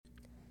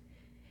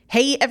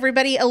Hey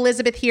everybody,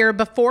 Elizabeth here.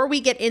 Before we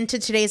get into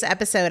today's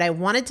episode, I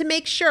wanted to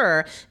make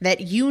sure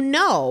that you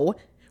know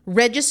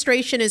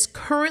registration is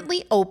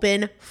currently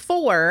open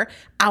for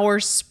our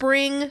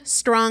Spring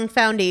Strong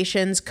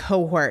Foundations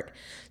cohort.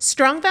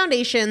 Strong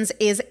Foundations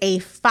is a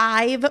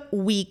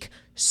 5-week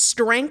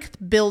strength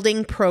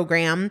building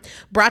program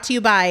brought to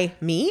you by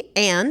me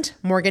and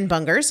Morgan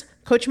Bungers.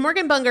 Coach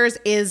Morgan Bungers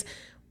is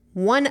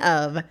one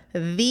of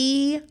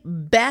the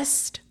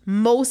best,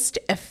 most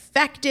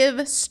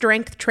effective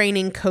strength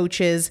training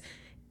coaches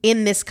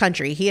in this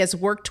country. He has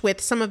worked with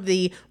some of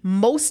the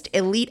most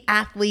elite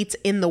athletes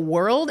in the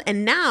world,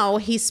 and now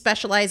he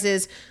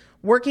specializes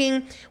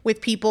working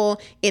with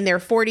people in their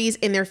 40s,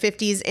 in their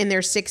 50s, in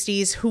their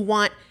 60s who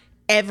want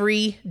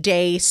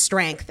everyday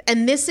strength.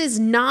 And this is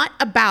not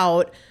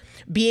about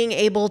being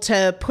able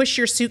to push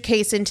your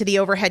suitcase into the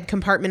overhead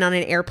compartment on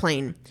an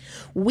airplane.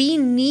 We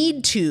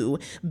need to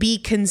be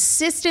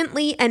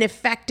consistently and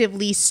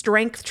effectively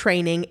strength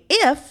training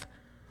if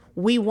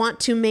we want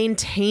to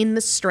maintain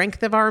the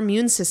strength of our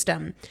immune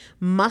system.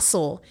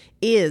 Muscle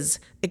is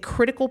a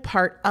critical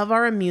part of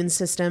our immune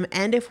system,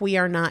 and if we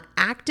are not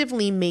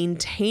actively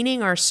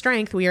maintaining our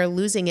strength, we are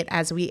losing it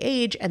as we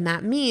age, and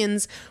that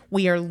means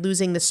we are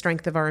losing the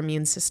strength of our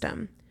immune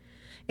system.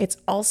 It's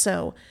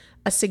also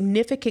a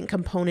significant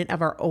component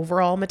of our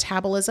overall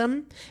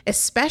metabolism,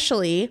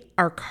 especially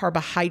our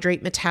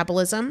carbohydrate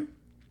metabolism.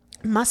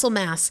 Muscle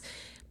mass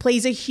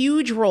plays a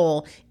huge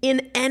role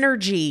in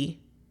energy,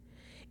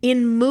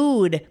 in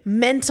mood,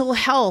 mental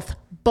health,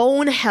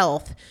 bone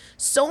health,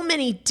 so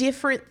many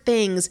different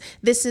things.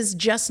 This is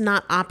just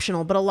not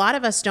optional, but a lot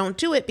of us don't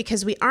do it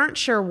because we aren't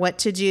sure what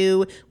to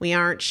do. We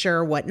aren't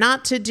sure what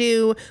not to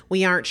do.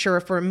 We aren't sure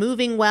if we're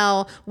moving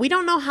well. We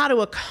don't know how to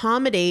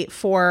accommodate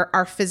for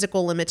our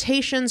physical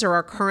limitations or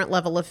our current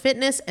level of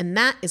fitness, and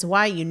that is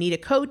why you need a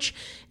coach,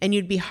 and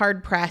you'd be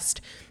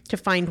hard-pressed to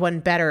find one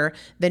better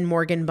than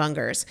Morgan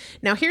Bungers.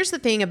 Now, here's the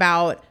thing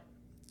about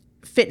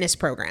fitness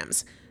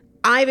programs.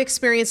 I've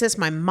experienced this.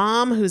 My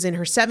mom, who's in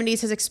her 70s,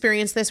 has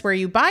experienced this, where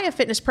you buy a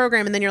fitness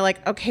program and then you're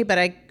like, okay, but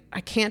I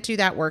can't do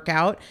that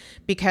workout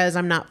because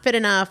I'm not fit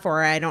enough,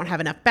 or I don't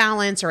have enough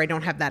balance, or I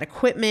don't have that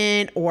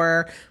equipment,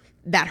 or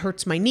that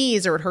hurts my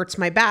knees, or it hurts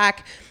my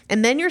back.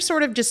 And then you're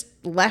sort of just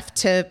left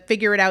to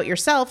figure it out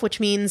yourself, which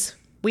means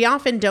we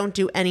often don't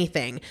do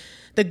anything.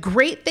 The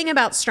great thing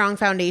about Strong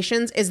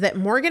Foundations is that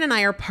Morgan and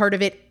I are part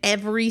of it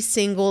every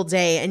single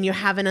day, and you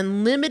have an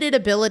unlimited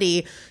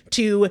ability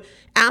to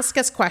ask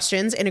us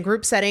questions in a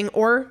group setting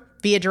or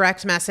via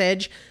direct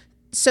message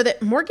so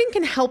that Morgan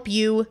can help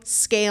you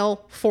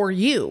scale for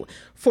you,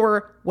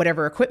 for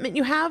whatever equipment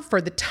you have, for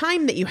the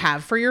time that you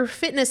have, for your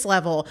fitness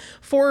level,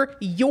 for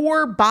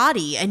your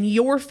body and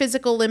your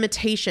physical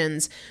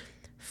limitations.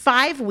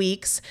 5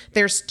 weeks,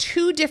 there's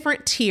 2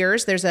 different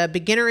tiers. There's a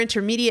beginner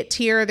intermediate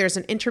tier. There's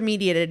an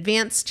intermediate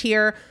advanced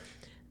tier.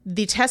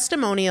 The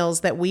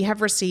testimonials that we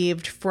have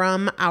received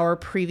from our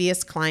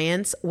previous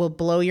clients will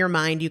blow your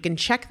mind. You can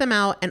check them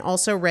out and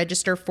also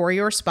register for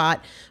your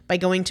spot by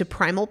going to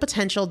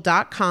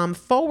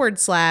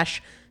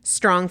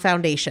primalpotential.com/strong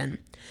foundation.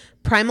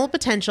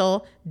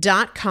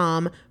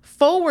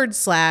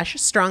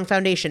 primalpotential.com/strong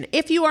foundation.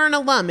 If you are an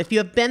alum, if you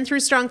have been through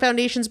Strong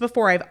Foundations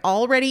before, I've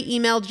already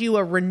emailed you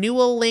a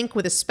renewal link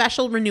with a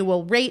special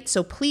renewal rate,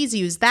 so please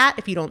use that.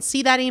 If you don't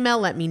see that email,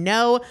 let me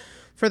know.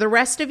 For the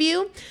rest of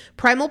you,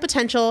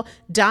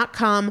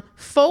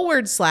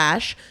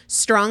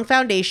 primalpotential.com/strong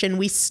foundation.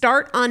 We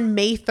start on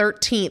May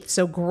 13th,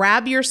 so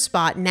grab your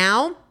spot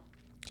now.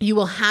 You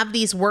will have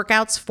these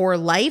workouts for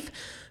life.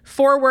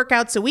 4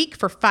 workouts a week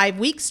for 5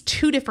 weeks,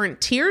 2 different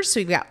tiers. So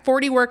you've got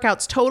 40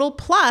 workouts total.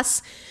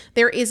 Plus,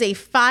 there is a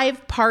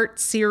 5-part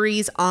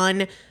series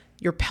on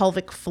your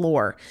pelvic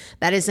floor.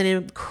 That is an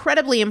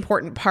incredibly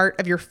important part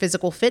of your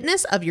physical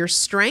fitness, of your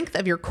strength,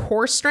 of your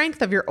core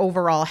strength, of your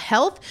overall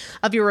health,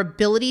 of your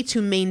ability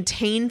to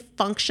maintain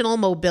functional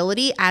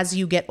mobility as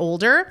you get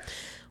older.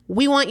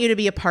 We want you to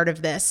be a part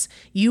of this.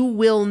 You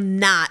will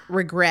not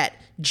regret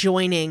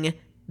joining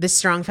the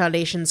Strong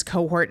Foundations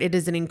cohort. It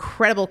is an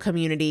incredible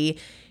community.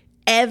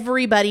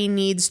 Everybody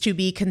needs to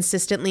be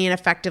consistently and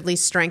effectively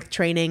strength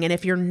training. And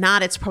if you're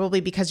not, it's probably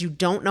because you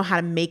don't know how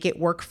to make it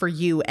work for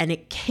you. And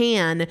it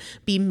can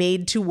be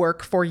made to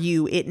work for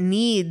you. It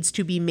needs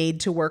to be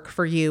made to work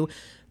for you.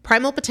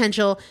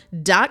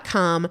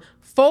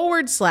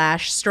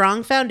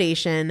 primalpotential.com/strong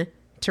foundation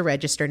to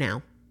register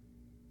now.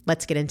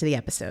 Let's get into the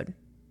episode.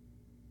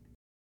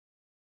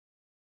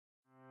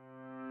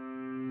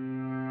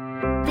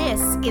 This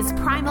is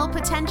Primal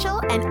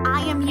Potential, and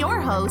I am your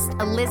host,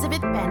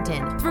 Elizabeth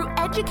Benton. Through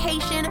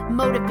education,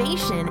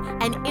 motivation,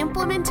 and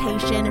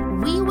implementation,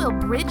 we will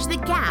bridge the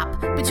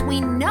gap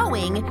between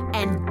knowing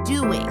and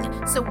doing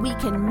so we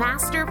can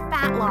master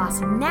fat loss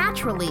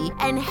naturally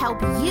and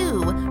help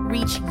you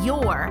reach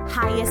your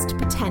highest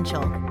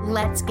potential.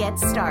 Let's get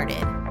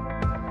started.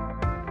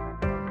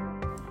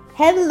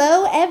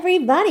 Hello,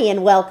 everybody,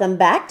 and welcome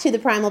back to the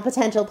Primal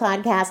Potential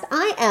Podcast.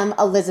 I am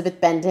Elizabeth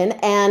Benton,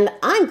 and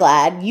I'm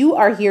glad you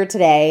are here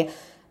today.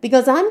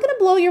 because I'm going to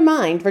blow your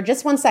mind for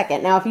just 1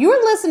 second. Now, if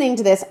you're listening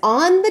to this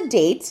on the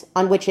date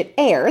on which it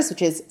airs,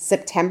 which is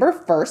September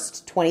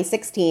 1st,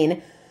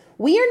 2016,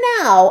 we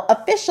are now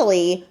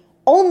officially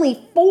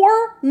only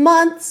 4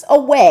 months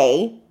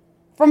away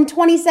from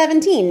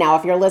 2017. Now,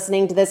 if you're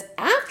listening to this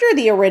after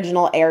the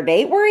original air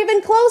date, we're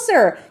even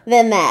closer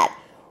than that.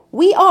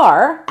 We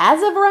are,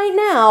 as of right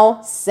now,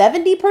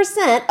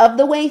 70% of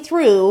the way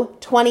through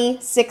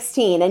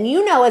 2016. And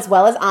you know as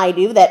well as I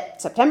do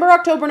that September,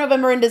 October,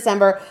 November, and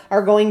December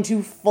are going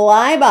to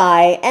fly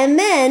by. And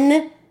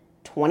then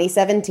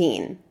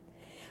 2017.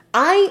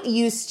 I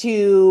used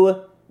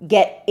to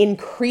get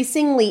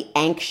increasingly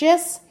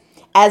anxious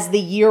as the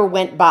year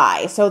went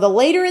by. So the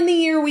later in the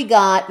year we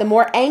got, the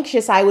more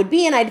anxious I would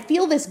be. And I'd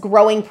feel this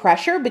growing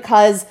pressure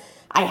because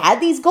I had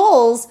these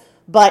goals,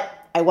 but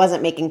I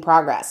wasn't making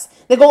progress.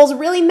 The goals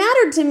really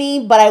mattered to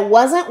me, but I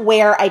wasn't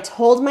where I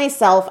told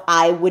myself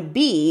I would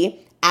be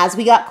as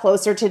we got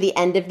closer to the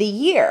end of the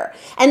year.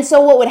 And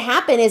so what would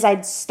happen is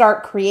I'd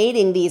start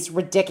creating these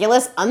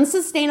ridiculous,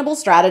 unsustainable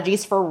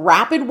strategies for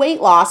rapid weight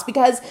loss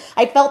because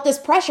I felt this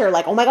pressure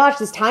like, oh my gosh,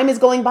 this time is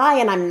going by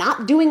and I'm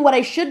not doing what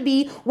I should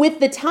be with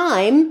the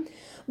time.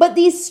 But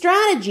these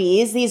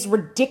strategies, these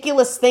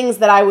ridiculous things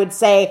that I would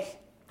say,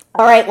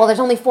 all right, well, there's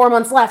only 4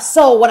 months left,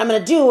 so what I'm going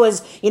to do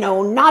is,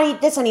 not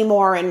eat this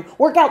anymore and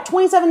work out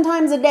 27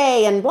 times a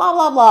day and blah,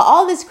 blah, blah,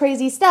 all this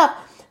crazy stuff.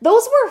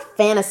 Those were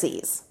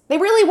fantasies. They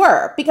really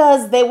were,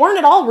 because they weren't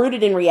at all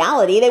rooted in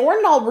reality. They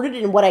weren't at all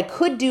rooted in what I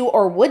could do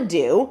or would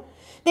do.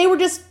 They were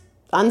just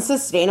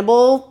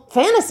unsustainable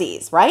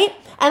fantasies, right?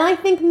 And I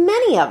think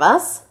many of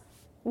us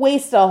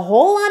waste a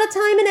whole lot of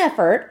time and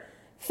effort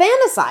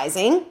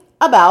fantasizing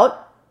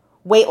about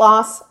weight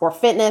loss or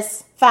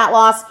fitness, fat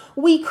loss.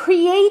 We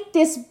create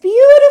this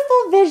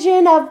beautiful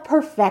vision of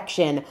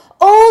perfection,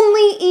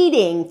 only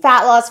eating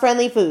fat loss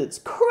friendly foods,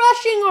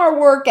 crushing our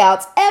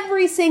workouts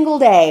every single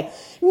day,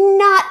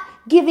 not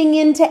giving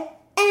in to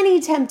any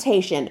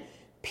temptation,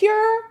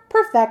 pure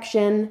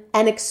perfection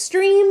and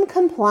extreme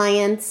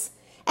compliance.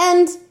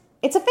 And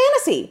it's a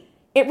fantasy.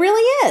 It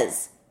really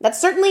is. That's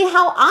certainly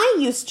how I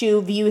used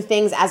to view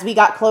things as we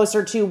got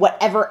closer to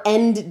whatever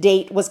end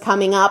date was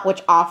coming up,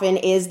 which often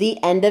is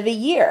the end of a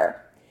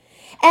year.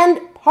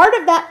 And part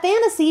of that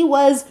fantasy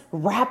was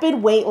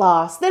rapid weight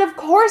loss that of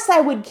course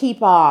I would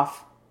keep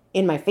off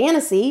in my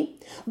fantasy.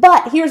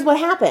 But here's what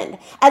happened.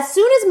 As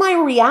soon as my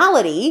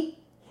reality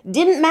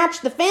didn't match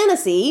the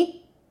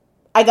fantasy,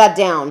 I got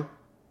down.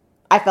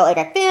 I felt like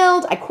I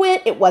failed. I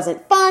quit. It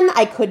wasn't fun.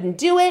 I couldn't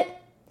do it.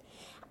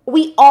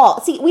 We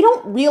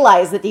don't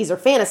realize that these are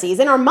fantasies.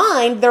 In our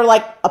mind, they're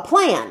like a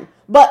plan.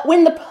 But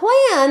when the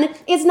plan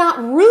is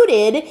not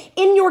rooted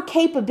in your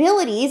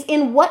capabilities,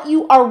 in what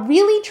you are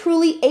really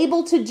truly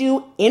able to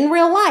do in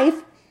real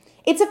life,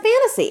 it's a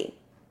fantasy.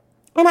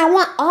 And I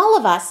want all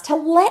of us to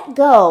let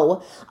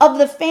go of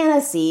the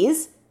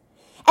fantasies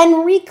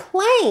and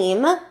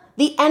reclaim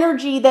the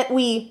energy that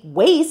we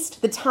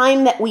waste, the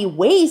time that we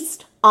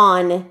waste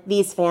on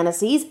these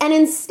fantasies, and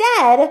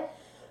instead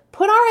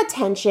put our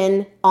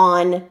attention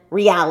on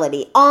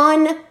reality,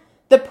 on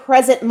the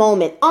present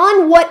moment,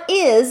 on what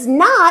is,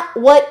 not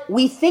what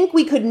we think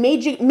we could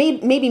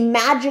maybe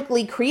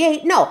magically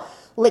create. No,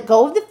 let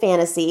go of the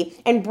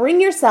fantasy and bring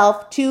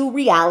yourself to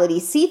reality.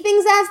 See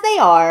things as they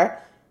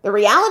are. The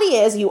reality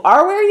is you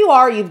are where you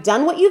are. You've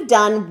done what you've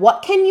done.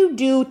 What can you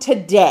do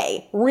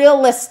today,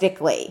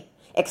 realistically?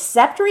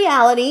 Accept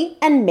reality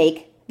and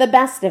make the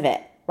best of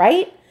it,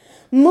 right?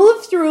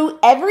 Move through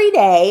every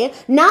day,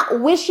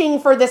 not wishing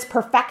for this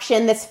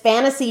perfection, this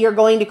fantasy you're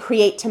going to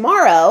create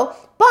tomorrow,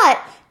 but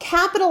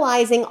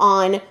capitalizing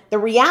on the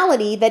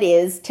reality that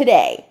is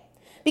today.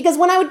 Because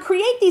when I would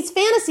create these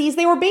fantasies,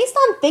 they were based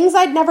on things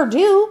I'd never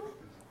do,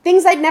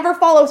 things I'd never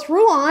follow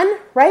through on,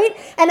 right?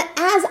 And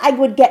as I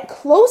would get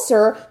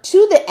closer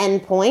to the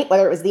end point,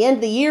 whether it was the end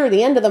of the year or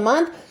the end of the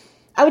month,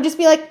 I would just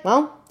be like,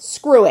 well,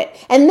 screw it.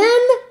 And then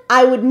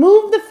I would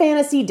move the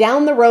fantasy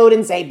down the road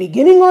and say,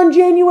 beginning on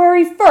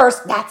January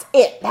 1st, that's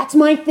it. That's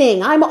my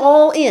thing. I'm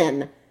all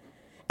in.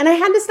 And I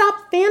had to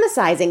stop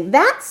fantasizing.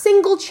 That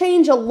single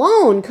change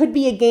alone could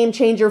be a game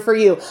changer for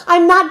you.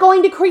 I'm not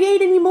going to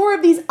create any more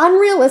of these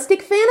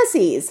unrealistic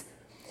fantasies.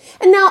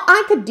 And now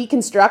I could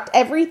deconstruct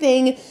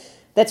everything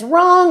that's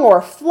wrong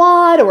or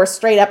flawed or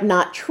straight up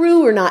not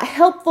true or not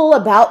helpful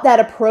about that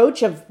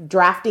approach of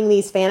drafting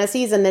these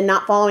fantasies and then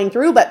not following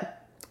through, but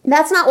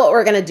that's not what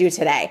we're going to do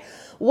today.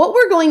 What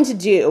we're going to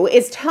do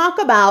is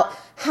talk about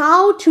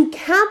how to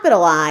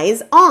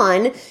capitalize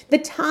on the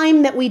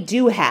time that we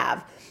do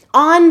have,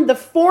 on the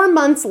 4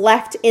 months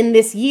left in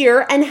this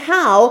year, and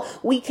how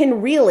we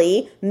can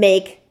really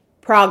make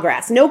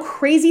progress. No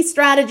crazy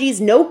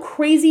strategies, no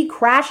crazy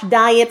crash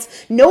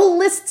diets, no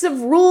lists of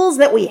rules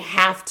that we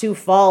have to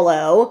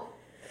follow.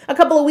 A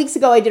couple of weeks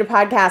ago, I did a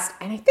podcast,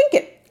 and I think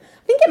it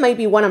might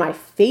be one of my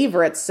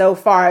favorites so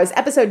far. It was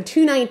episode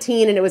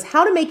 219, and it was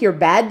how to make your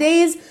bad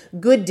days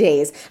good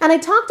days. And I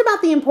talked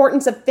about the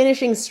importance of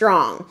finishing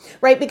strong,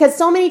 right? Because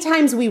so many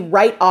times we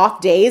write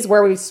off days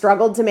where we've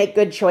struggled to make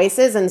good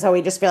choices, and so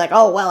we just feel like,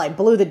 oh, well, I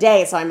blew the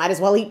day, so I might as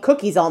well eat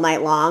cookies all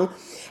night long.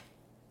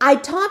 I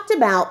talked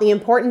about the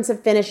importance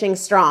of finishing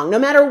strong. No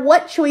matter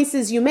what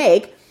choices you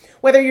make,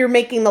 whether you're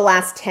making the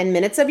last 10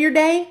 minutes of your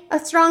day a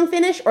strong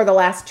finish or the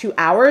last 2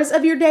 hours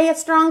of your day a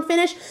strong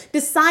finish,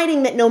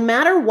 deciding that no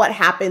matter what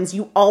happens,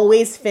 you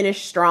always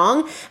finish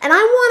strong. And I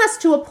want us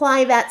to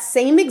apply that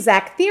same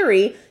exact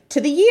theory to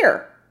the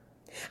year.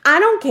 I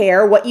don't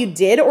care what you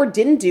did or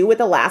didn't do with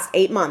the last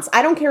 8 months.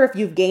 I don't care if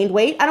you've gained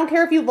weight. I don't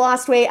care if you've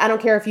lost weight. I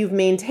don't care if you've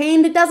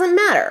maintained. It doesn't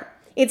matter.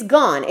 It's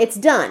gone. It's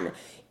done.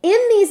 In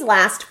these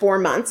last 4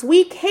 months,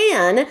 we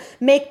can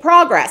make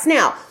progress.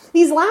 Now,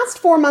 these last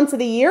 4 months of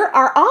the year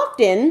are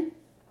often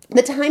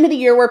the time of the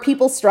year where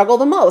people struggle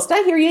the most.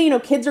 I hear you,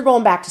 kids are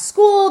going back to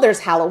school. There's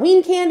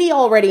Halloween candy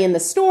already in the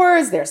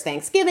stores. There's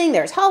Thanksgiving.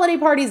 There's holiday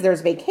parties.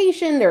 There's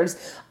vacation. There's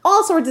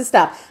all sorts of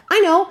stuff. I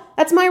know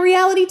that's my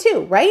reality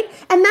too, right?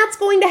 And that's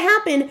going to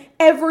happen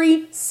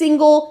every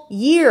single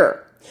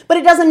year. But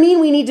it doesn't mean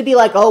we need to be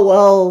like, oh,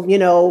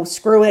 well,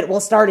 screw it. We'll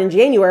start in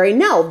January.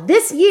 No,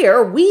 this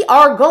year we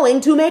are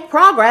going to make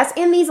progress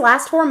in these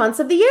last 4 months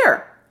of the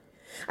year.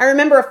 I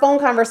remember a phone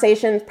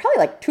conversation, probably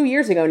like 2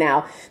 years ago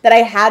now, that I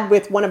had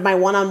with one of my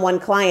one-on-one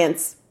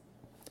clients.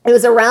 It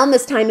was around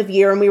this time of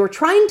year, and we were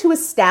trying to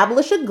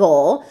establish a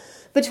goal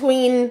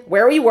between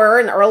where we were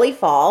in early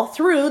fall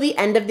through the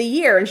end of the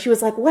year. And she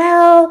was like,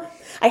 well,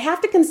 I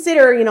have to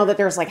consider, that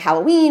there's like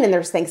Halloween and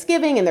there's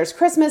Thanksgiving and there's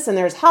Christmas and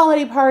there's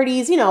holiday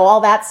parties,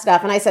 all that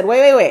stuff. And I said,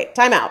 wait,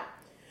 time out.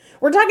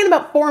 We're talking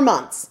about 4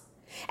 months.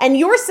 And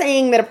you're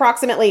saying that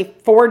approximately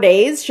 4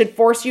 days should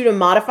force you to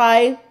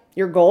modify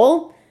your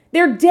goal?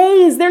 They're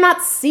days, they're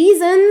not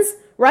seasons,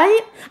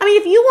 right? I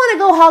mean, if you want to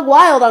go hog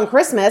wild on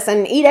Christmas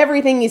and eat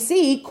everything you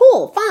see,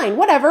 cool, fine,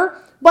 whatever.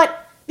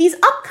 But these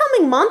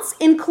upcoming months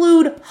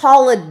include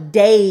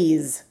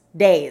holidays,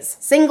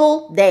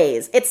 single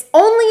days. It's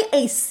only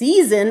a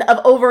season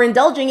of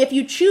overindulging if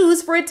you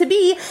choose for it to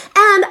be.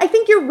 And I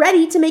think you're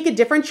ready to make a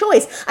different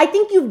choice. I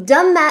think you've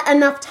done that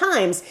enough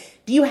times.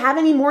 Do you have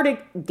any more to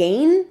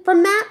gain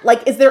from that?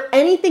 Like, is there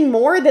anything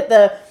more that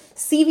the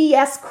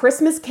CVS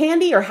Christmas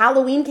candy or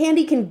Halloween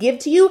candy can give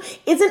to you?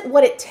 Isn't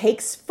what it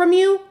takes from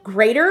you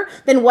greater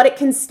than what it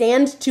can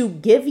stand to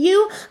give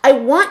you? I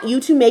want you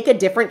to make a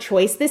different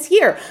choice this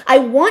year. I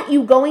want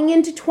you going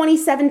into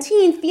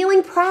 2017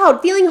 feeling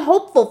proud, feeling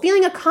hopeful,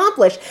 feeling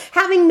accomplished,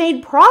 having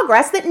made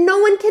progress that no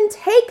one can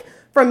take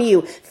from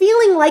you,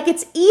 feeling like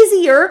it's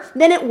easier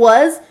than it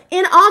was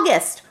in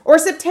August or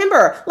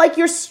September, like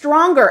you're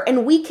stronger,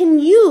 and we can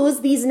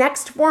use these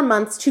next 4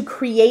 months to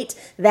create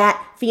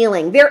that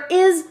feeling. There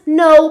is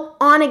no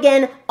on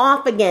again,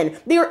 off again.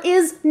 There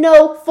is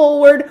no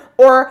forward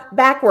or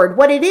backward.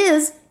 What it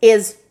is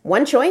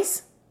one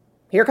choice.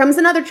 Here comes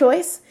another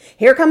choice.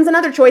 Here comes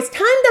another choice.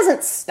 Time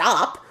doesn't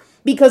stop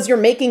because you're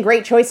making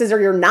great choices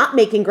or you're not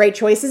making great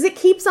choices. It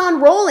keeps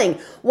on rolling.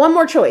 One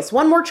more choice,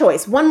 one more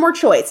choice, one more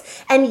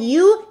choice. And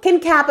you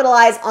can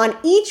capitalize on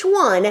each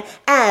one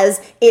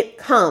as it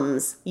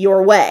comes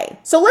your way.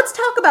 So let's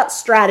talk about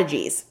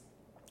strategies.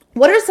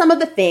 What are some of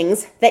the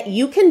things that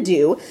you can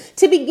do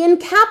to begin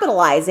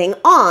capitalizing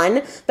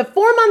on the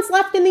 4 months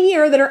left in the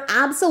year that are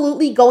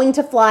absolutely going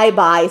to fly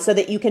by so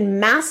that you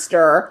can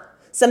master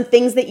some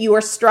things that you are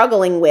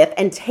struggling with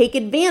and take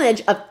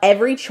advantage of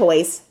every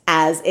choice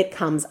as it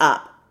comes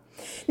up?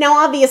 Now,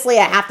 obviously,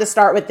 I have to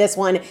start with this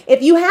one.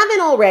 If you haven't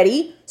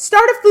already,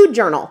 start a food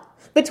journal.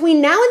 Between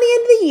now and the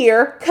end of the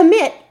year,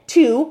 commit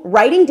to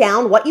writing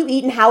down what you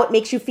eat and how it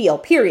makes you feel,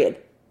 period.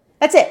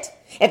 That's it.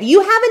 If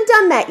you haven't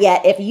done that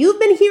yet, if you've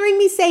been hearing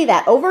me say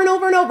that over and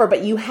over and over,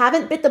 but you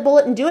haven't bit the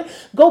bullet and do it,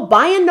 go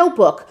buy a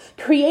notebook,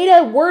 create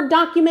a Word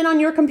document on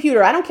your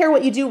computer. I don't care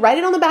what you do, write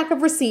it on the back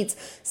of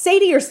receipts. Say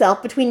to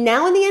yourself, between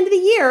now and the end of the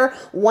year,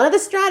 one of the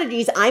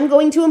strategies I'm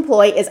going to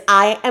employ is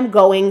I am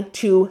going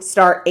to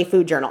start a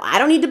food journal. I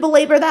don't need to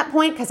belabor that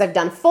point because I've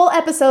done full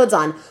episodes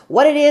on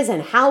what it is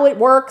and how it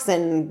works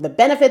and the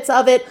benefits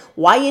of it,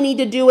 why you need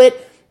to do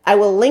it. I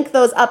will link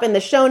those up in the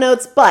show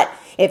notes, but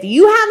if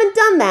you haven't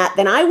done that,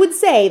 then I would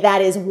say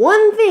that is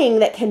one thing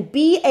that can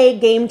be a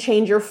game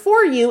changer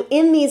for you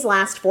in these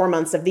last 4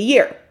 months of the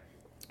year.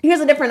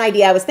 Here's a different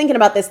idea. I was thinking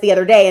about this the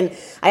other day, and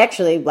I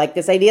actually like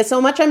this idea so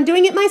much I'm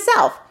doing it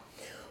myself.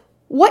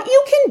 What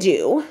you can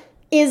do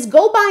is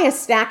go buy a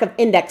stack of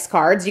index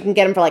cards. You can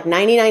get them for like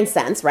 99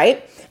 cents,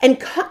 right? And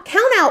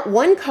count out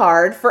one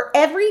card for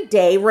every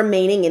day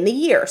remaining in the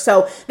year.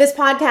 So this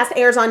podcast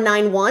airs on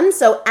 9/1.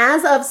 So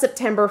as of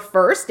September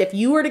 1st, if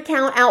you were to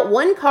count out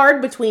one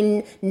card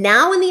between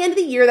now and the end of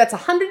the year, that's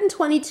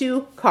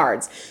 122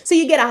 cards. So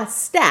you get a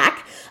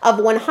stack of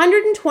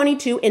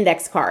 122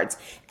 index cards.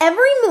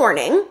 Every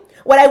morning,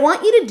 what I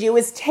want you to do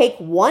is take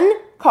one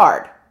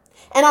card.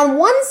 And on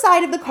one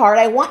side of the card,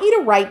 I want you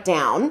to write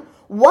down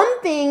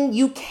one thing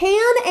you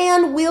can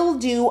and will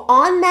do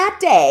on that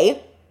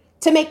day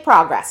to make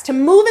progress, to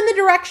move in the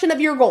direction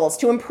of your goals,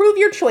 to improve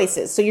your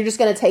choices. So you're just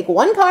going to take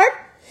one card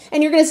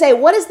and you're going to say,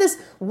 what is this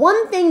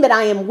one thing that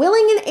I am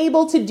willing and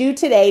able to do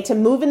today to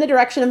move in the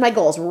direction of my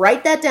goals?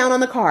 Write that down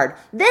on the card.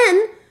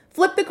 Then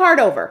flip the card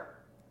over.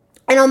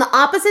 And on the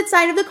opposite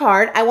side of the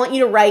card, I want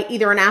you to write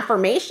either an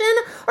affirmation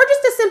or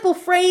just a simple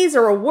phrase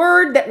or a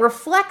word that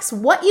reflects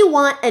what you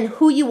want and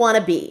who you want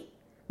to be,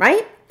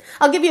 right?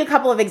 I'll give you a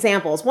couple of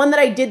examples. One that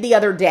I did the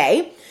other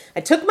day,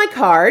 I took my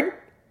card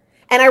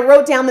and I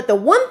wrote down that the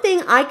one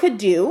thing I could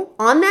do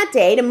on that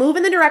day to move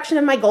in the direction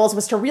of my goals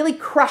was to really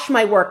crush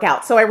my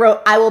workout. So I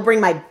wrote, I will bring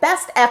my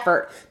best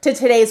effort to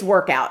today's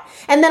workout.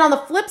 And then on the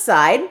flip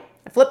side,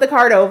 I flipped the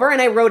card over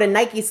and I wrote a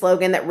Nike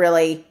slogan that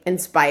really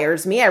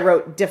inspires me. I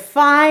wrote,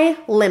 defy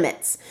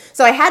limits.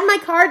 So I had my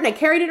card and I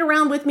carried it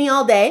around with me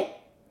all day.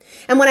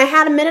 And when I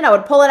had a minute, I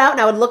would pull it out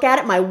and I would look at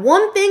it. My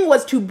one thing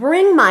was to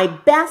bring my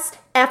best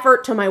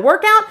effort to my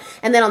workout.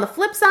 And then on the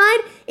flip side,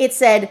 it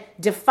said,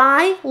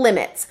 defy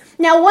limits.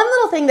 Now, one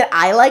little thing that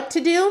I like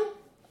to do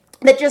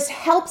that just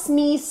helps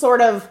me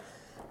sort of,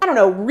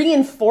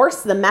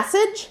 reinforce the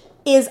message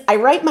is I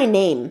write my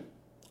name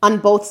on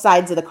both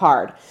sides of the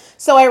card.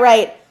 So I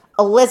write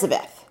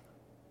Elizabeth.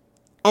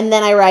 And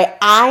then I write,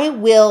 I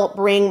will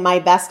bring my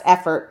best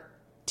effort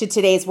to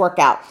today's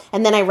workout.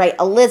 And then I write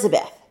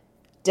Elizabeth,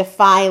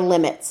 defy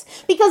limits.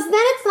 Because then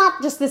it's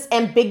not just this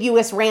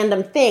ambiguous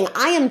random thing.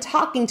 I am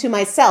talking to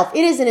myself.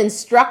 It is an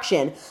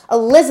instruction.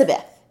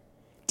 Elizabeth,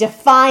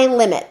 defy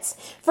limits.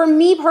 For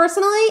me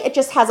personally, it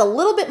just has a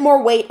little bit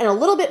more weight and a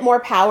little bit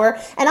more power.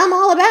 And I'm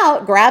all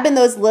about grabbing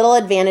those little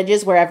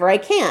advantages wherever I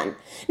can.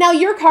 Now,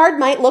 your card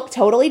might look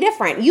totally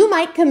different. You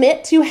might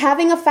commit to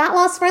having a fat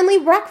loss friendly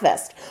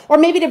breakfast, or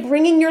maybe to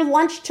bringing your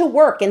lunch to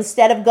work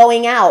instead of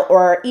going out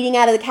or eating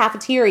out of the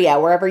cafeteria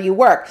wherever you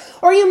work.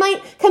 Or you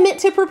might commit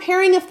to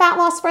preparing a fat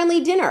loss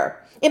friendly dinner.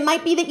 It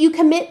might be that you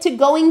commit to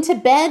going to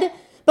bed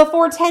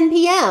before 10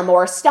 p.m.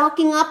 or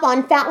stocking up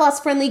on fat loss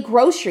friendly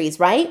groceries,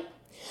 right?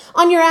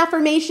 On your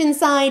affirmation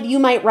side, you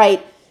might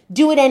write,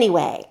 do it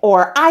anyway,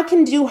 or I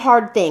can do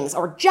hard things,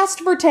 or just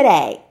for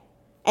today.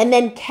 And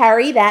then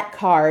carry that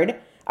card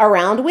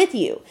around with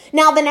you.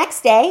 Now, the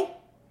next day,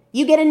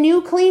 you get a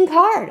new clean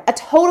card, a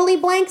totally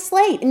blank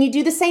slate, and you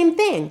do the same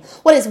thing.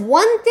 What is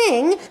one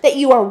thing that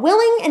you are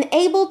willing and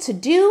able to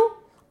do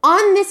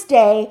on this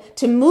day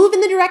to move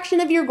in the direction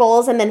of your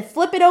goals, and then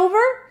flip it over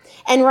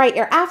and write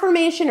your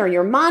affirmation or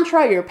your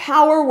mantra or your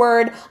power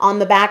word on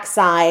the back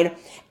side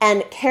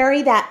and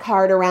carry that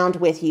card around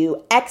with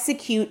you.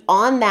 Execute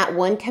on that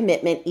one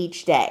commitment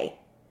each day.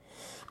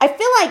 I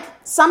feel like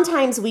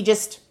sometimes we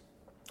just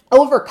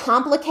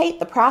overcomplicate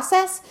the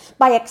process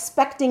by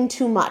expecting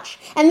too much.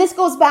 And this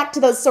goes back to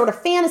those sort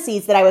of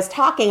fantasies that I was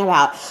talking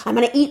about. I'm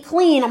going to eat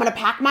clean. I'm going to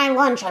pack my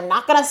lunch. I'm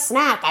not going to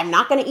snack. I'm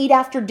not going to eat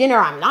after dinner.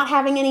 I'm not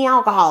having any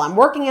alcohol. I'm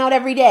working out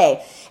every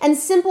day. And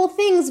simple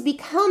things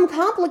become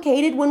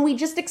complicated when we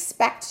just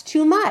expect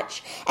too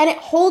much. And it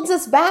holds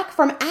us back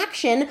from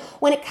action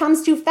when it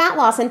comes to fat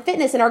loss and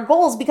fitness and our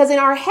goals, because in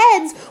our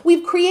heads,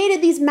 we've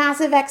created these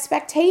massive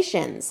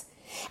expectations.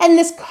 And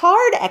this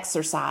card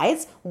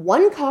exercise,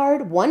 one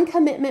card, one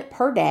commitment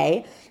per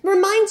day,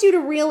 reminds you to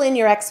reel in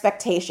your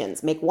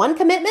expectations. Make one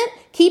commitment,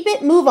 keep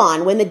it, move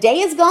on. When the day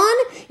is gone,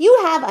 you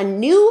have a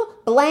new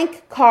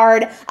blank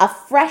card, a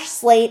fresh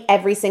slate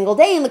every single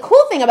day. And the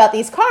cool thing about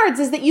these cards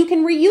is that you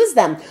can reuse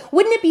them.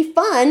 Wouldn't it be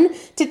fun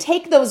to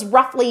take those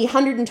roughly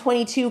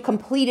 122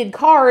 completed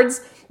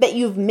cards that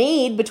you've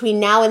made between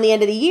now and the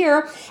end of the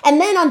year,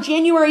 and then on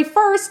January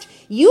 1st,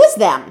 use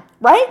them,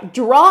 right?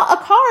 Draw a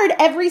card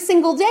every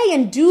single day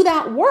and do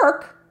that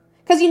work,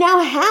 because you now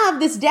have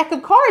this deck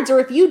of cards. Or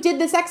if you did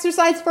this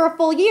exercise for a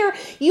full year,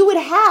 you would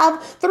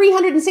have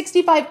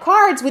 365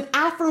 cards with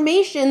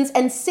affirmations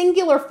and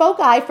singular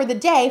foci for the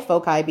day,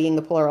 foci being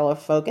the plural of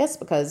focus,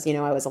 because,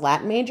 I was a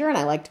Latin major and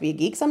I like to be a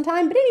geek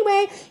sometime. But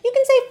anyway, you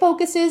can say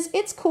focuses.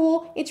 It's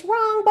cool. It's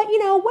wrong, but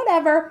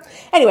whatever.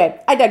 Anyway,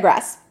 I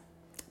digress.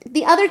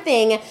 The other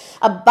thing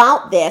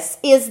about this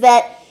is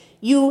that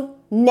you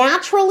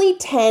naturally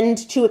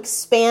tend to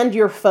expand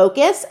your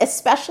focus,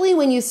 especially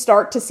when you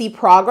start to see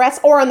progress.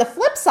 Or on the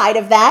flip side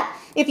of that,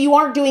 if you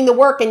aren't doing the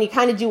work and you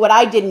kind of do what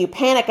I did and you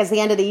panic as the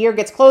end of the year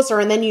gets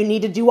closer, and then you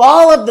need to do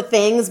all of the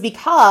things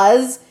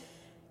because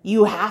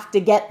you have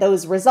to get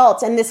those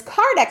results. And this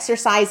card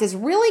exercise is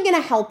really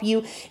going to help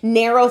you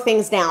narrow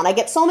things down. I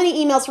get so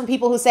many emails from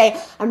people who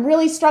say, I'm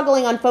really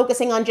struggling on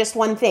focusing on just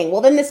one thing. Well,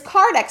 then this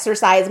card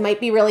exercise might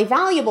be really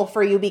valuable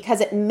for you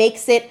because it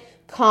makes it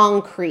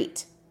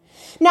concrete.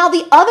 Now,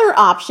 the other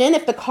option,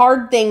 if the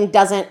card thing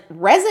doesn't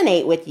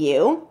resonate with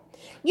you,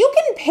 you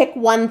can pick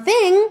one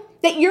thing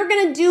that you're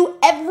going to do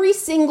every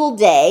single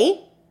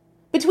day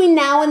between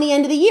now and the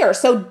end of the year.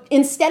 So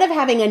instead of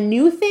having a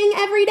new thing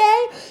every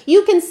day,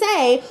 you can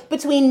say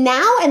between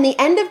now and the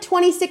end of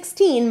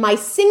 2016, my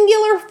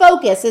singular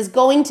focus is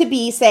going to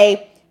be,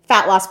 say,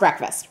 fat loss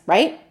breakfast,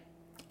 right?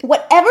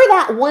 Whatever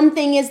that one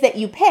thing is that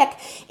you pick,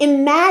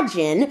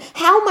 imagine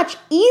how much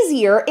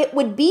easier it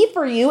would be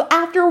for you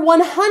after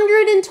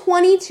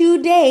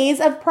 122 days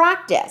of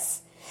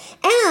practice.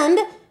 And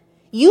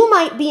you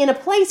might be in a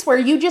place where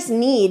you just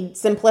need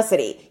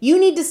simplicity. You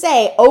need to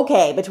say,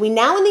 okay, between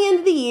now and the end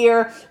of the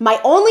year, my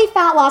only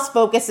fat loss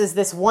focus is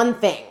this one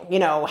thing,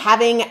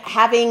 having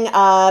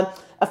a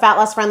fat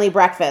loss friendly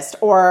breakfast,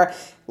 or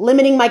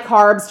limiting my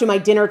carbs to my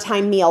dinner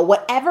time meal,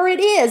 whatever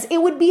it is,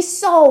 it would be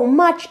so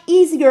much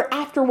easier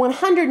after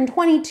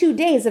 122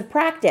 days of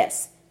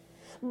practice.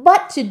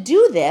 But to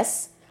do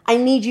this, I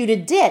need you to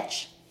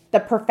ditch the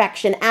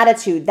perfection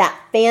attitude, that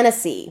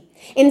fantasy.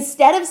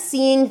 Instead of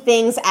seeing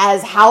things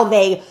as how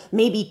they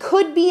maybe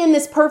could be in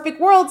this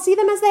perfect world, see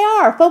them as they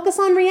are. Focus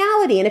on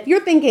reality. And if you're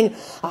thinking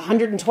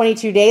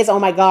 122 days, oh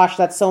my gosh,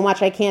 that's so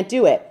much, I can't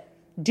do it.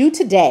 Do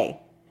today.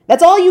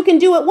 That's all you can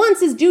do at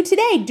once is do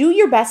today. Do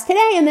your best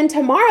today. And then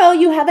tomorrow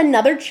you have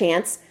another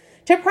chance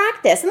to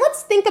practice. And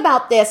let's think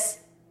about this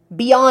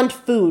beyond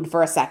food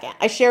for a second.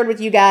 I shared with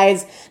you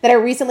guys that I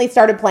recently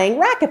started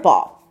playing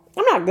racquetball.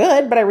 I'm not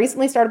good, but I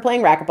recently started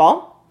playing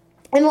racquetball.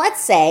 And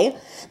let's say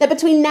that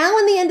between now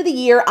and the end of the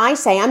year, I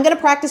say I'm going to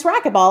practice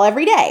racquetball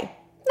every day.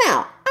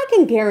 Now, I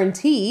can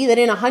guarantee that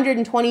in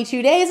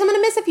 122 days, I'm going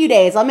to miss a few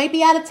days. I might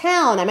be out of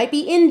town. I might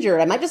be injured.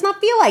 I might just not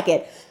feel like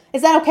it.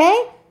 Is that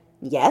okay?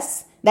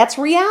 Yes, that's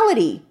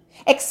reality.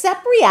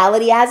 Accept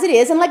reality as it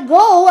is and let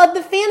go of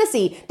the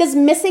fantasy. Does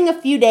missing a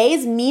few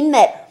days mean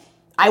that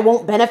I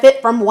won't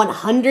benefit from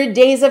 100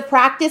 days of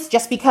practice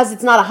just because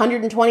it's not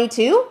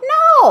 122?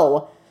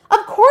 No.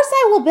 Of course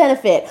I will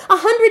benefit.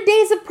 100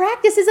 days of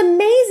practice is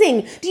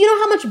amazing. Do you know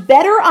how much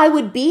better I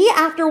would be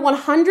after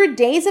 100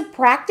 days of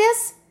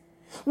practice?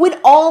 Would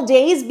all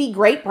days be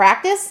great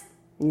practice?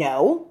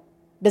 No.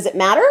 Does it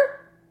matter?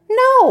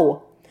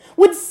 No.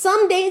 Would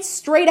some days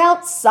straight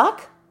out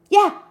suck?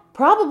 Yeah,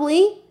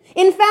 probably.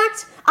 In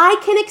fact, I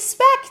can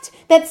expect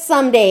that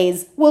some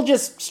days will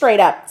just straight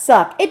up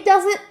suck. It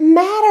doesn't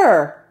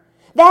matter.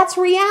 That's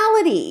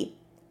reality,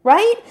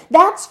 right?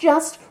 That's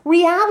just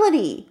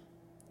reality.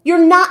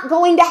 You're not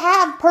going to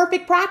have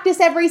perfect practice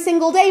every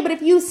single day, but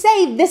if you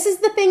say, this is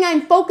the thing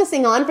I'm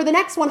focusing on for the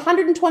next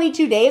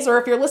 122 days, or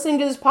if you're listening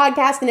to this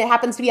podcast and it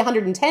happens to be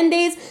 110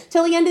 days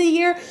till the end of the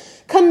year,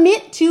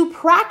 commit to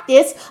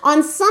practice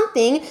on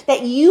something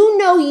that you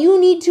know you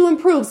need to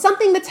improve,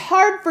 something that's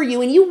hard for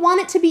you and you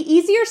want it to be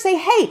easier. Say,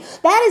 hey,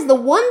 that is the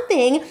one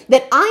thing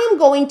that I am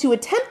going to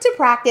attempt to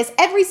practice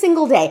every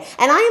single day.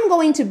 And I am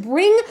going to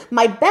bring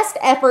my best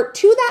effort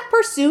to that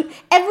pursuit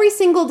every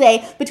single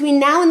day between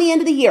now and the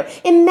end of the year.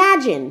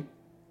 Imagine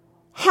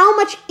how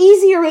much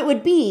easier it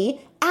would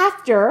be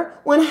after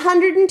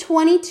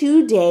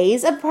 122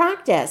 days of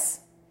practice.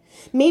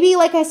 Maybe,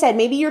 like I said,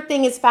 maybe your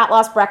thing is fat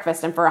loss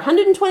breakfast. And for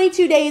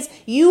 122 days,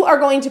 you are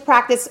going to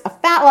practice a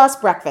fat loss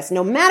breakfast.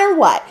 No matter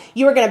what,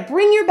 you are going to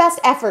bring your best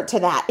effort to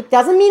that. It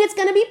doesn't mean it's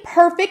going to be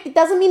perfect. It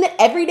doesn't mean that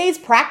every day's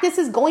practice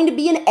is going to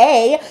be an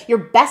A, your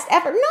best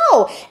effort.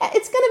 No,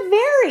 it's going to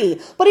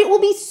vary. But it will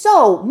be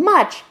so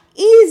much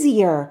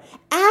easier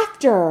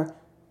after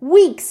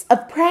weeks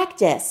of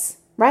practice.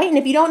 Right? And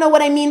if you don't know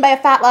what I mean by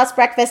a fat loss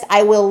breakfast,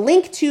 I will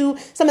link to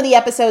some of the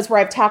episodes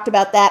where I've talked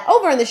about that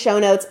over in the show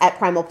notes at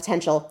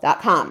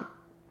primalpotential.com.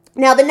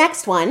 Now, the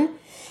next one,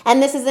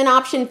 and this is an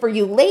option for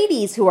you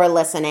ladies who are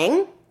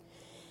listening.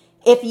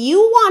 If you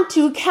want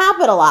to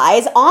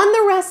capitalize on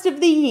the rest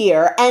of the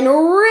year and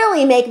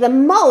really make the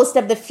most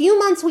of the few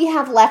months we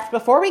have left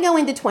before we go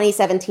into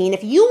 2017,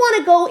 if you want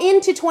to go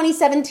into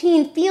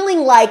 2017 feeling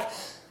like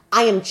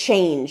I am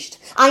changed.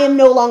 I am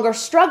no longer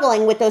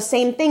struggling with those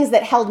same things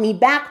that held me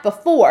back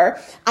before.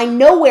 I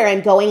know where I'm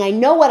going. I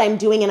know what I'm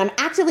doing, and I'm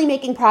actively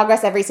making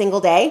progress every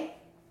single day.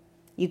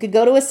 You could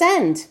go to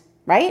Ascend,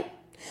 right?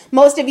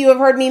 Most of you have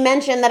heard me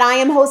mention that I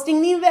am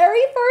hosting the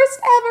very first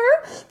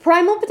ever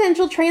Primal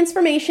Potential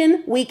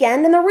Transformation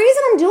Weekend. And the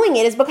reason I'm doing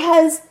it is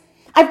because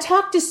I've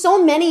talked to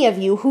so many of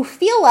you who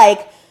feel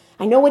like,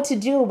 I know what to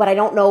do, but I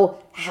don't know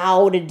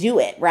how to do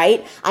it,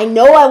 right? I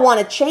know I want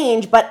to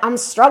change, but I'm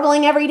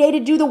struggling every day to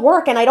do the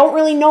work, and I don't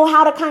really know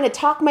how to kind of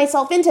talk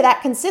myself into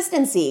that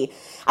consistency.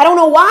 I don't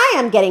know why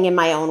I'm getting in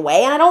my own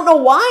way, and I don't know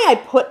why I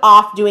put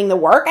off doing the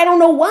work. I don't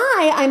know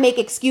why I make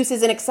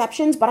excuses and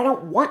exceptions, but I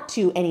don't want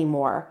to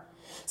anymore.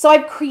 So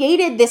I've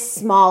created this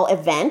small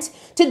event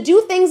to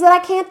do things that I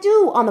can't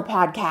do on the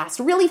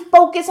podcast, really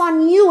focus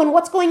on you and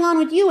what's going on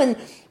with you. And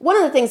one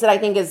of the things that I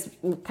think is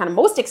kind of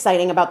most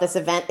exciting about this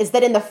event is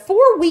that in the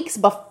 4 weeks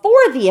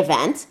before the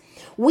event,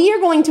 we are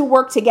going to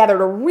work together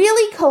to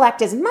really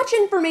collect as much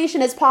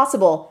information as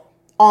possible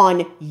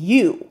on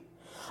you,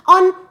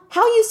 on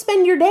how you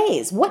spend your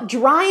days, what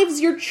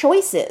drives your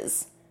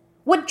choices,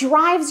 what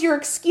drives your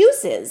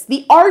excuses,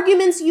 the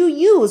arguments you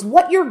use,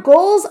 what your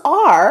goals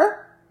are,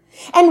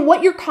 and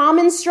what your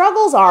common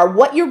struggles are,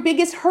 what your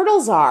biggest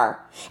hurdles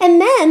are. And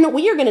then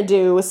we are going to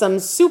do some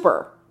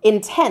super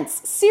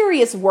intense,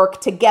 serious work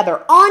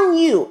together on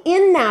you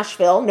in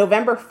Nashville,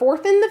 November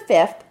 4th and the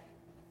 5th.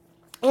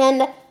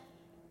 And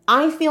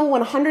I feel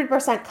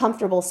 100%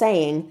 comfortable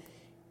saying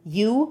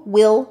you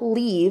will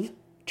leave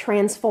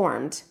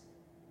transformed.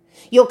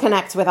 You'll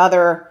connect with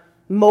other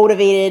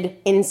motivated,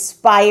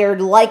 inspired,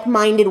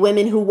 like-minded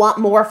women who want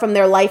more from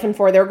their life and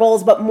for their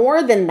goals. But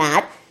more than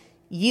that,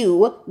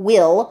 you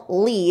will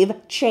leave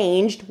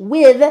changed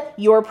with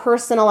your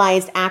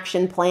personalized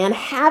action plan,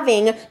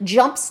 having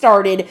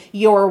jump-started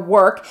your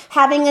work,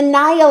 having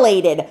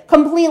annihilated,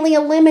 completely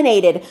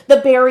eliminated the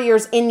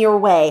barriers in your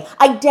way,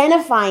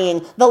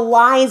 identifying the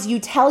lies you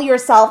tell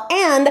yourself,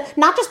 and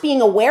not just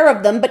being aware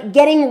of them, but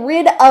getting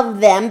rid of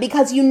them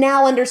because you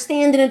now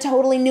understand in a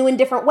totally new and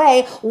different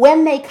way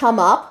when they come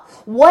up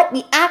what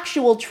the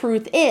actual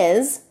truth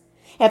is.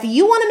 If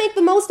you want to make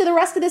the most of the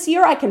rest of this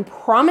year, I can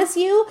promise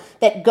you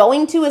that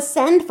going to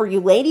Ascend for you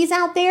ladies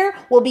out there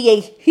will be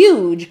a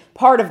huge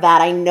part of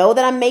that. I know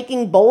that I'm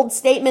making bold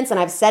statements and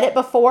I've said it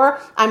before.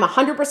 I'm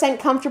 100%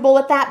 comfortable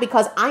with that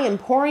because I am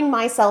pouring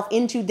myself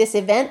into this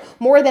event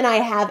more than I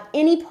have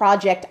any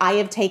project I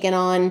have taken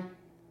on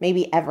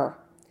maybe ever.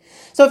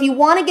 So if you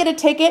want to get a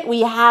ticket,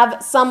 we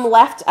have some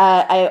left.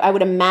 I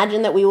would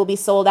imagine that we will be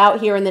sold out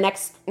here in the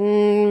next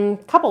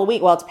couple of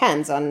weeks. Well, it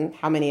depends on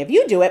how many of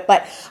you do it,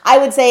 but I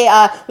would say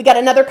we got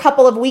another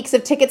couple of weeks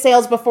of ticket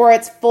sales before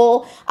it's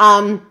full.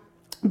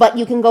 But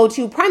you can go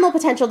to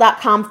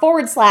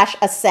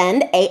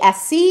primalpotential.com/ascend,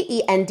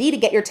 ASCEND, to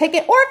get your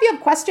ticket. Or if you have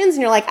questions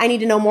and you're like, I need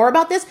to know more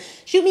about this,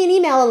 shoot me an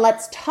email and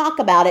let's talk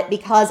about it,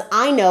 because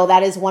I know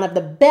that is one of the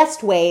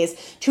best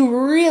ways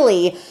to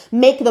really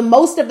make the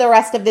most of the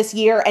rest of this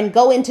year and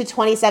go into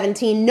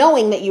 2017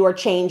 knowing that you are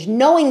changed,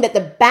 knowing that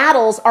the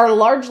battles are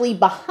largely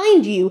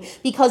behind you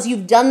because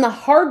you've done the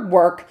hard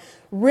work,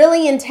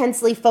 really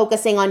intensely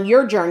focusing on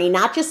your journey,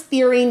 not just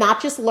theory,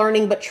 not just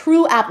learning, but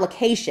true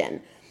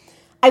application.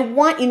 I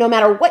want you, no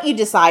matter what you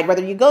decide,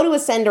 whether you go to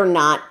Ascend or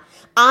not,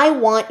 I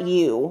want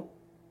you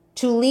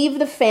to leave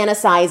the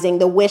fantasizing,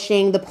 the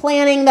wishing, the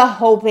planning, the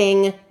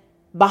hoping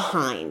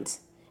behind.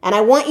 And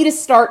I want you to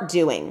start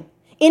doing.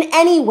 In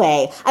any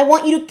way, I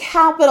want you to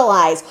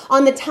capitalize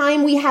on the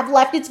time we have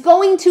left. It's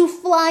going to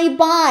fly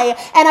by,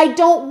 and I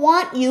don't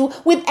want you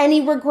with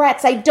any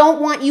regrets. I don't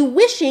want you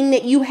wishing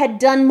that you had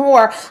done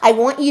more. I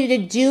want you to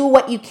do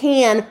what you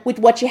can with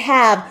what you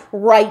have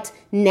right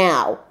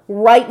now.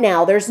 Right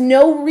now. There's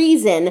no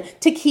reason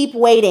to keep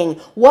waiting.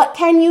 What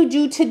can you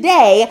do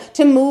today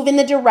to move in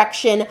the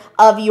direction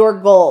of your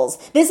goals?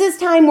 This is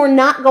time we're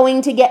not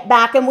going to get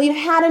back, and we've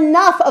had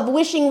enough of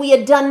wishing we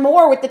had done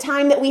more with the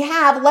time that we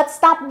have. Let's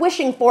stop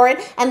wishing for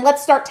it and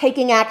let's start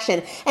taking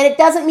action. And it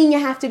doesn't mean you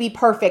have to be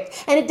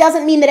perfect. And it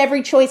doesn't mean that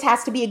every choice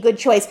has to be a good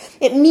choice.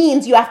 It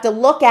means you have to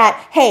look at,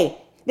 hey,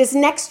 this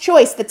next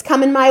choice that's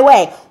coming my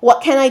way,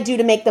 what can I do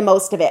to make the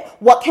most of it?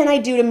 What can I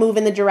do to move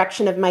in the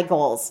direction of my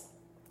goals?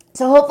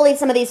 So hopefully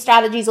some of these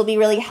strategies will be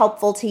really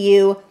helpful to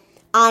you.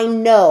 I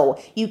know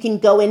you can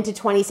go into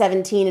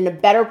 2017 in a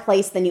better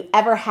place than you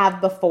ever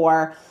have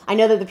before. I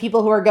know that the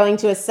people who are going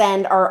to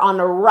Ascend are on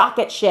a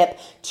rocket ship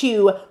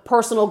to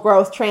personal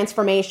growth,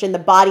 transformation, the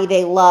body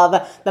they love,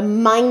 the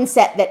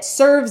mindset that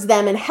serves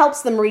them and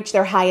helps them reach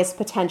their highest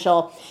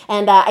potential.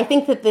 And I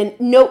think that the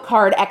note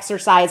card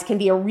exercise can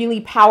be a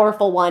really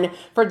powerful one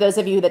for those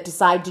of you that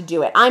decide to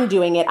do it. I'm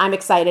doing it. I'm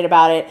excited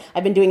about it.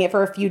 I've been doing it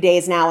for a few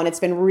days now, and it's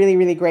been really,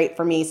 really great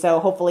for me. So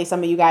hopefully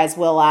some of you guys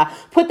will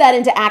put that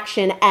into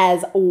action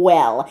as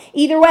well.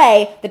 Either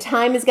way, the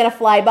time is going to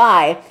fly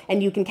by,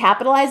 and you can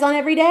capitalize on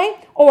every day,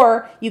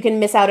 or you can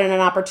miss out on an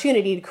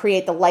opportunity to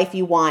create the life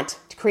you want,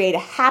 to create a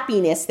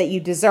happiness that you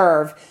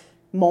deserve,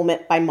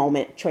 moment by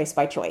moment, choice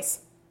by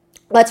choice.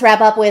 Let's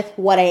wrap up with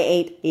what I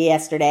ate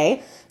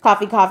yesterday.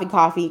 Coffee.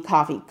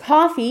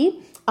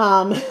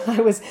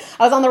 I was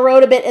on the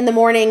road a bit in the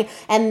morning,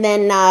 and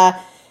then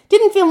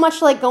didn't feel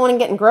much like going and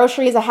getting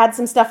groceries. I had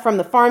some stuff from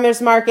the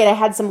farmer's market. I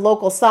had some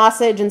local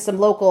sausage and some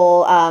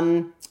local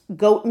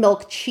goat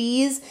milk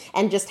cheese,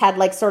 and just had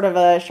like sort of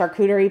a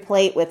charcuterie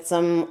plate with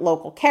some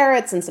local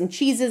carrots and some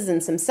cheeses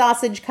and some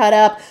sausage cut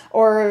up,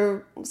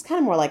 or it was kind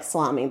of more like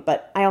salami,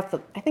 but I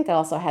think I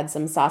also had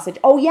some sausage.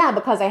 Oh yeah,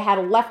 because I had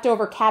a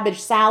leftover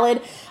cabbage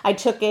salad. I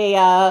took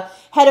a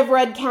head of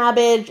red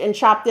cabbage and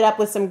chopped it up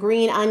with some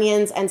green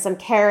onions and some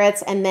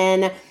carrots, and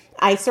then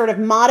I sort of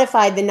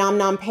modified the Nom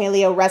Nom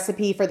Paleo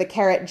recipe for the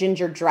carrot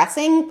ginger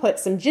dressing, put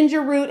some ginger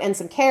root and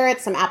some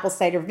carrots, some apple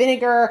cider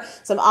vinegar,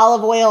 some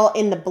olive oil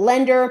in the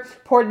blender,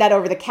 poured that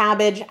over the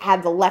cabbage,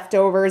 had the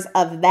leftovers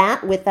of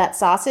that with that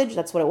sausage.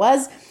 That's what it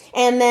was.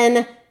 And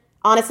then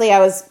honestly, I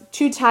was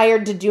too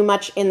tired to do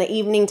much in the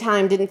evening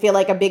time, didn't feel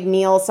like a big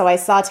meal, so I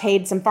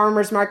sauteed some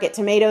farmer's market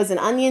tomatoes and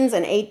onions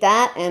and ate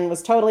that and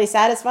was totally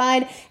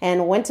satisfied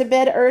and went to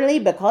bed early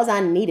because I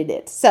needed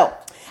it. So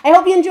I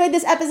hope you enjoyed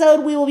this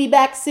episode. We will be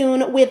back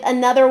soon with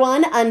another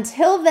one.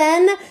 Until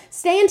then,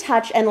 stay in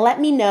touch and let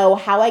me know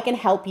how I can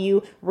help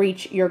you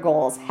reach your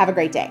goals. Have a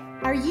great day.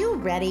 Are you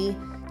ready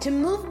to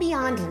move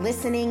beyond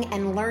listening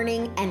and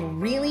learning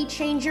and really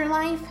change your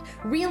life?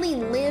 Really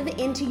live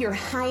into your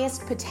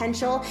highest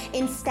potential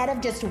instead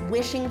of just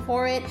wishing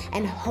for it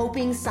and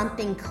hoping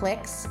something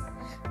clicks?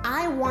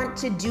 I want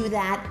to do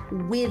that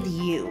with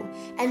you.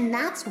 And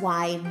that's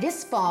why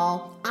this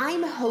fall,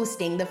 I'm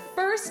hosting the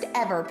first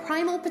ever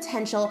Primal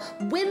Potential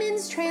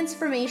Women's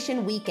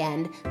Transformation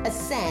Weekend,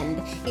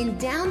 Ascend, in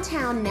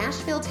downtown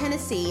Nashville,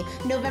 Tennessee,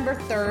 November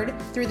 3rd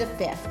through the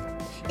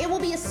 5th. It will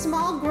be a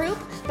small group,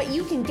 but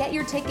you can get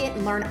your ticket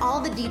and learn all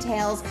the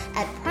details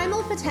at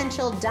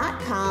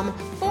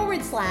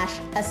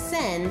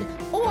primalpotential.com/ascend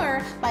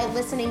or by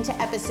listening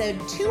to episode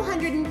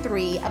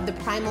 203 of the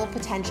Primal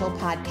Potential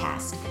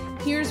podcast.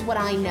 Here's what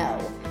I know.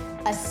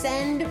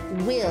 Ascend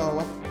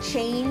will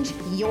change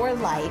your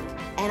life,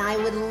 and I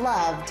would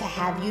love to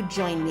have you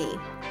join me.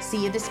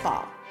 See you this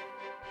fall.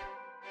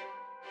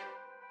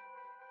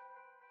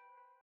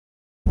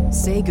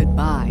 Say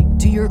goodbye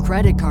to your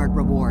credit card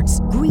rewards.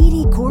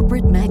 Greedy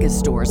corporate mega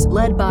stores,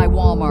 led by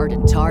Walmart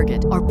and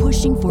Target, are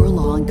pushing for a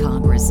law in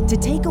Congress to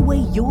take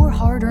away your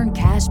hard-earned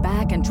cash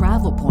back and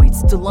travel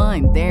points to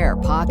line their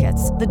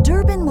pockets. The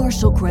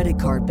Durbin-Marshall credit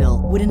card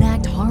bill would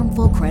enact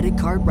harmful credit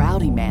card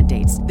routing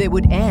mandates that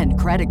would end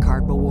credit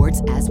card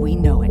rewards as we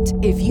know it.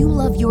 If you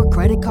love your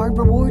credit card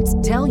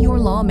rewards, tell your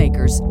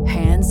lawmakers,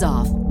 hands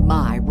off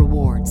my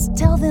rewards.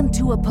 Tell them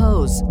to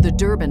oppose the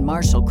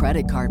Durbin-Marshall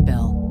credit card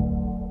bill.